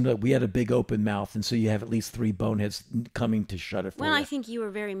assumed that we had a big open mouth. And so you have at least 3 boneheads coming to shut it for you. Well, I think you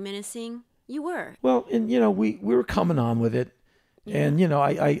were very menacing. You were. Well, and, we were coming on with it. Yeah. And,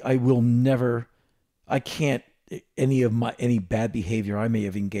 I will never, I can't, any bad behavior I may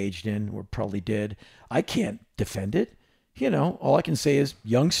have engaged in or probably did, I can't defend it. All I can say is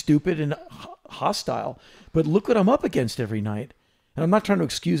young, stupid, and hostile. But look what I'm up against every night. And I'm not trying to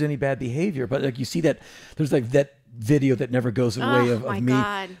excuse any bad behavior, but like you see that there's like that video that never goes away of me,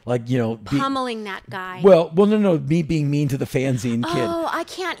 God. like, pummeling that guy. Well, no, me being mean to the fanzine kid. Oh, I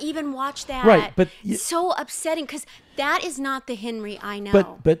can't even watch that. Right, but it's so upsetting because that is not the Henry I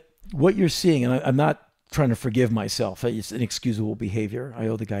know. But what you're seeing, and I'm not trying to forgive myself. It's inexcusable behavior. I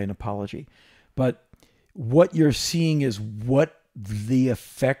owe the guy an apology. But what you're seeing is what the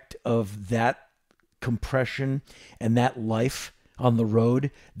effect of that compression and that life on the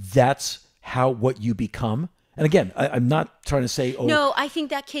road, that's what you become. And again, I'm not trying to say, oh. No, I think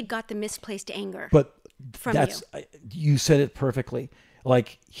that kid got the misplaced anger. But from you said it perfectly.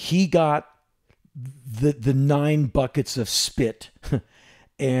 Like he got the 9 buckets of spit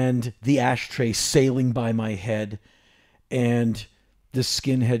and the ashtray sailing by my head and the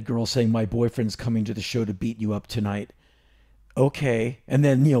skinhead girl saying, my boyfriend's coming to the show to beat you up tonight. Okay. And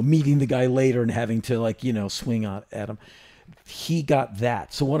then, meeting the guy later and having to swing at him. He got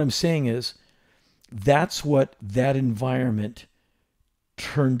that. So what I'm saying is that's what that environment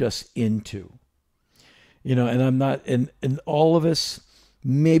turned us into, and I'm not, and all of us,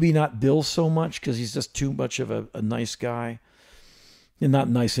 maybe not Bill so much because he's just too much of a nice guy, and not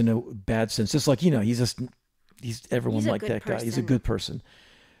nice in a bad sense. Just like, everyone like that guy. He's a good person,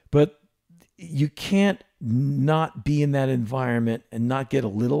 but you can't not be in that environment and not get a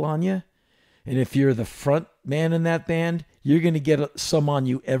little on you. And if you're the front man in that band, you're going to get some on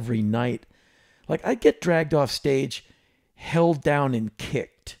you every night. Like I get dragged off stage, held down and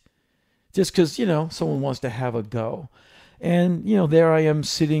kicked just because, someone wants to have a go. And, there I am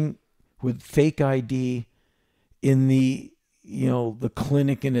sitting with fake ID in the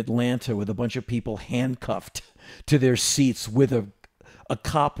clinic in Atlanta with a bunch of people handcuffed to their seats with a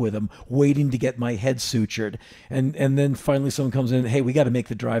cop with them waiting to get my head sutured. And then finally someone comes in, hey, we got to make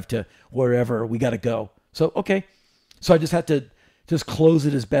the drive to wherever, we got to go. So, okay. So I just had to just close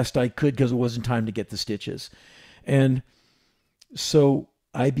it as best I could because it wasn't time to get the stitches. And so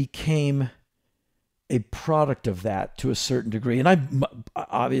I became a product of that to a certain degree. And I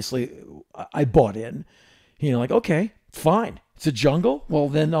bought in, like, okay, fine. It's a jungle. Well,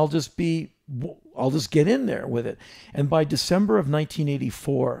 then I'll just get in there with it. And by December of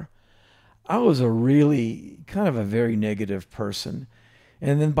 1984, I was a really kind of a very negative person.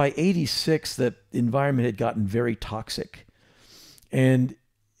 And then by 86, the environment had gotten very toxic. And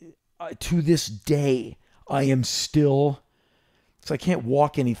to this day, I am still, so I can't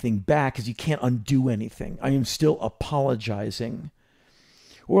walk anything back because you can't undo anything. I am still apologizing.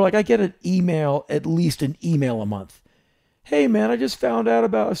 Or like I get at least an email a month. Hey man, I just found out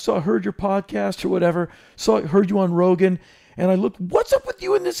heard your podcast or whatever. Heard you on Rogan. And I looked, what's up with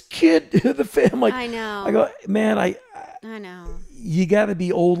you and this kid? The family. I know. I go, man, I know. You got to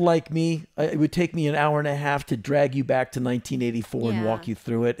be old like me. It would take me an hour and a half to drag you back to 1984 and walk you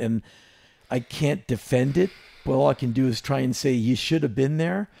through it. And I can't defend it. But all I can do is try and say, you should have been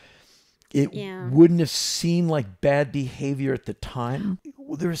there. It wouldn't have seemed like bad behavior at the time.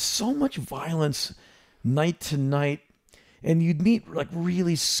 There's so much violence night to night. And you'd meet like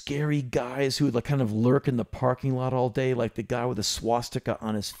really scary guys who would like kind of lurk in the parking lot all day, like the guy with a swastika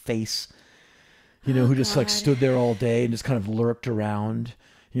on his face. who just like stood there all day and just kind of lurked around.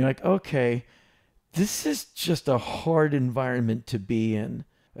 You're like, okay, this is just a hard environment to be in.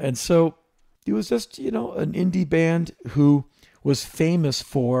 And so it was just, an indie band who was famous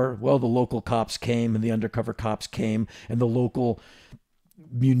for, well, the local cops came and the undercover cops came and the local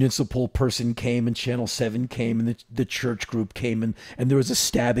municipal person came and Channel 7 came and the church group came and there was a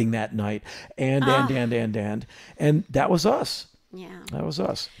stabbing that night and that was us. Yeah. That was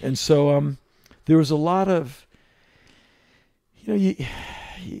us. And so there was a lot of, a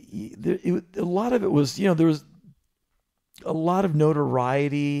lot of it was, there was a lot of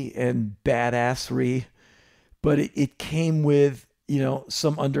notoriety and badassery, but it came with,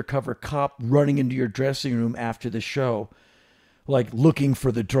 some undercover cop running into your dressing room after the show, like looking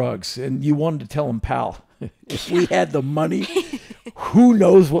for the drugs. And you wanted to tell him, pal, if we had the money, who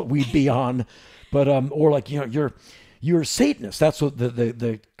knows what we'd be on. But, or like, you're a Satanist. That's what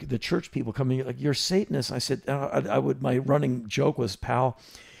the church people come in, like, you're a Satanist. I said, my running joke was, pal,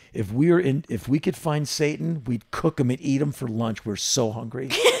 if we could find Satan, we'd cook him and eat him for lunch. We're so hungry.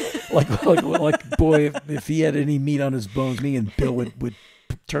 like boy, if he had any meat on his bones, me and Bill would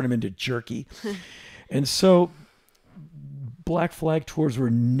turn him into jerky. And so Black Flag tours were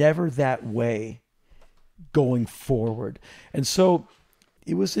never that way going forward. And so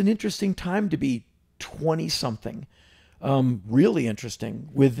it was an interesting time to be 20 something. Really interesting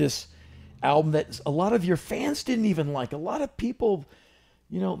with this album that a lot of your fans didn't even like. A lot of people,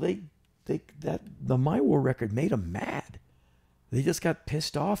 the My War record made them mad. They just got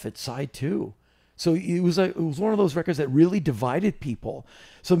pissed off at side 2. So it was one of those records that really divided people.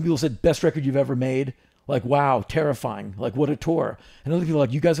 Some people said, best record you've ever made. Like, wow, terrifying. Like, what a tour. And other people are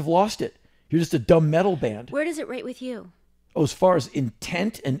like, you guys have lost it. You're just a dumb metal band. Where does it rate with you? Oh, as far as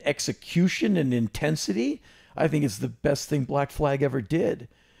intent and execution and intensity, I think it's the best thing Black Flag ever did.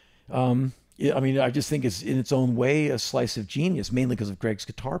 I just think it's in its own way a slice of genius, mainly because of Greg's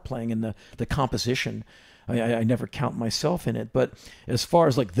guitar playing and the composition. I never count myself in it. But as far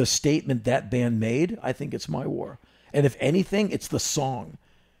as like the statement that band made, I think it's My War. And if anything, it's the song.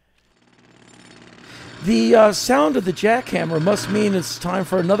 The sound of the jackhammer must mean it's time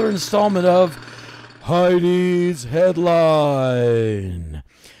for another installment of Heidi's Headline.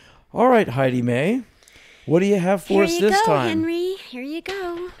 All right, Heidi May, what do you have for us this time? Henry. Here you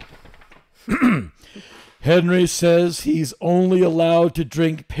go. Henry says he's only allowed to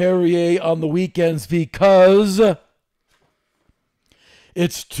drink Perrier on the weekends because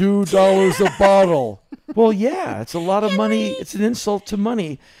it's $2 a bottle. Well, yeah, it's a lot of money. It's an insult to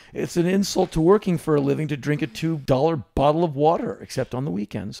money. It's an insult to working for a living to drink a $2 bottle of water, except on the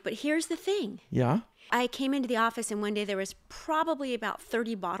weekends. But here's the thing. Yeah? I came into the office and one day there was probably about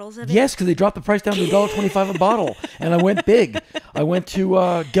 30 bottles of it. Yes, because they dropped the price down to $1.25 a bottle. And I went big. I went to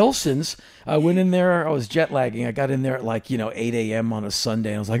Gelson's. I went in there. I was jet lagging. I got in there at 8 a.m. on a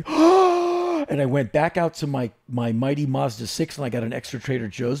Sunday. And I was like, oh! And I went back out to my mighty Mazda 6 and I got an extra Trader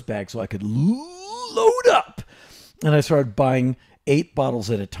Joe's bag so I could load up. And I started buying 8 bottles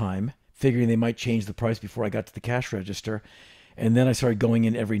at a time, figuring they might change the price before I got to the cash register. And then I started going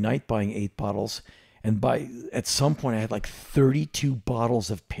in every night buying 8 bottles. And at some point, I had 32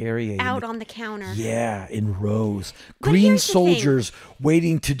 bottles of Perrier out on the counter. Yeah, in rows. Green soldiers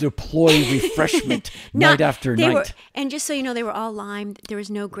waiting to deploy refreshment night after night. And just so you know, they were all lime. There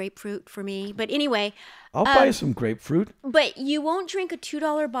was no grapefruit for me. But anyway, I'll buy you some grapefruit. But you won't drink a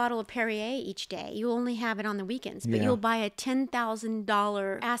 $2 bottle of Perrier each day. You only have it on the weekends. But you'll buy a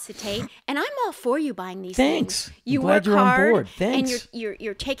 $10,000 acetate. And I'm all for you buying these things. You glad you're hard, on board. Thanks. And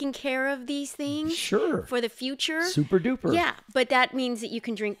you're taking care of these things. Sure. For the future. Super duper. Yeah, but that means that you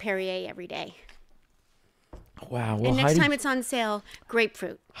can drink Perrier every day. Wow. Well, and next Heidi, time it's on sale,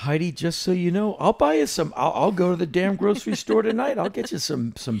 grapefruit. Heidi, just so you know, I'll buy you some. I'll go to the damn grocery store tonight. I'll get you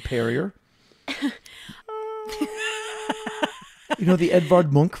some Perrier. You know the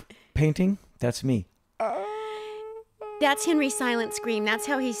Edvard Munch painting? That's me. That's Henry's silent scream. That's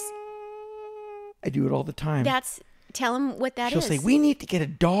how he's... I do it all the time. Tell him what that is. She'll say, we need to get a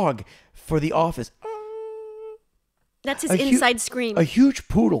dog for the office. That's his inside scream. A huge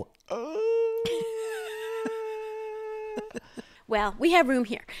poodle. Well, we have room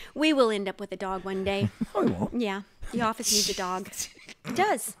here. We will end up with a dog one day. No, we won't. Yeah, the office needs a dog. It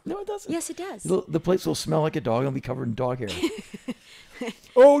does. No, it doesn't. Yes, it does. The place will smell like a dog and it'll be covered in dog hair.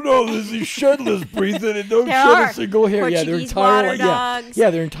 Oh no, this is shedless breathing and don't shed a single hair. Portuguese their entire water dogs,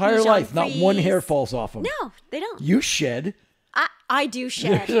 their entire life, not one Bichon hair Frise. falls off them. No, they don't. You shed. I do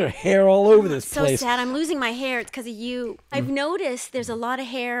shed. There's hair all over this So place. sad. I'm losing my hair. It's because of you. I've noticed there's a lot of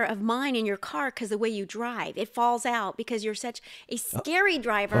hair of mine in your car because the way you drive. It falls out because you're such a scary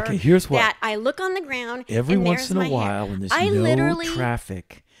driver. Okay, here's what. That I look on the ground Every and once there's in a my while, hair. when there's I no literally,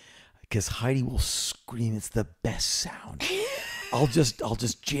 traffic, because Heidi will scream, it's the best sound. I'll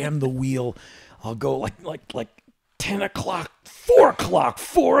just jam the wheel. I'll go like 10 o'clock, 4 o'clock,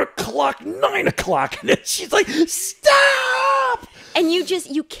 4 o'clock, 9 o'clock. And then she's like, stop! And you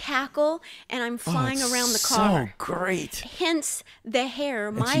cackle, and I'm flying around the car. So great. Hence the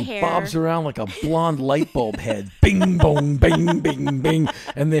hair, my And she hair. bobs around like a blonde light bulb head. Bing, bong, bing, bing, bing.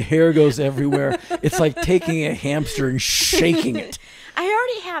 And the hair goes everywhere. It's like taking a hamster and shaking it. I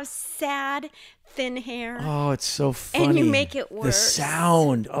already have sad, thin hair. Oh, it's so funny. And you make it worse. The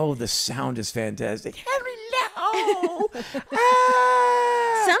sound. Oh, the sound is fantastic. Hello.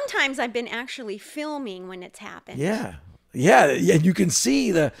 Ah. Sometimes I've been actually filming when it's happened. Yeah. Yeah, and you can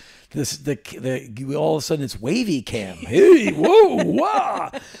see the all of a sudden it's wavy cam. Hey, whoa, wah.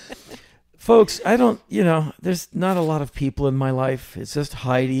 Folks, I don't, there's not a lot of people in my life. It's just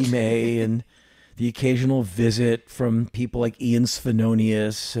Heidi May and the occasional visit from people like Ian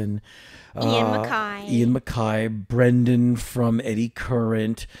Svenonius and Ian Mackay, Brendan from Eddy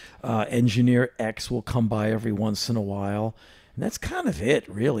Current, Engineer X will come by every once in a while. And that's kind of it,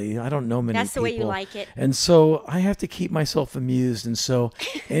 really. I don't know many people. That's the way you like it. And so I have to keep myself amused. And so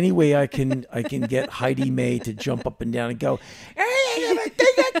any way I can get Heidi May to jump up and down and go,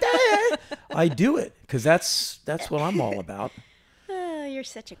 I do it, because that's what I'm all about. Oh, you're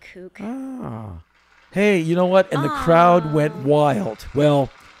such a kook. Ah. Hey, you know what? And the crowd went wild. Well,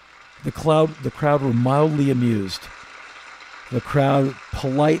 the crowd were mildly amused. The crowd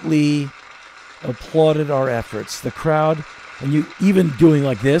politely applauded our efforts. The crowd, and you even doing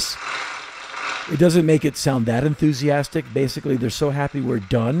like this, it doesn't make it sound that enthusiastic. Basically, they're so happy we're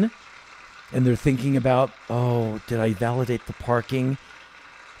done, and they're thinking about, oh, did I validate the parking?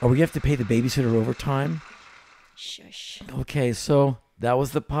 Are we going to have to pay the babysitter overtime? Shush. Okay, so that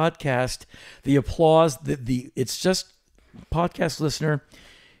was the podcast. The applause, it's just, podcast listener,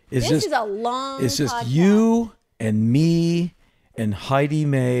 This is a long it's just podcast. You and me and Heidi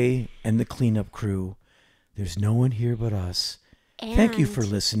May and the cleanup crew. There's no one here but us. Thank you for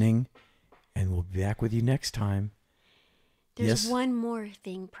listening, and we'll be back with you next time. There's Yes? one more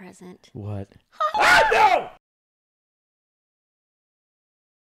thing present. What? No!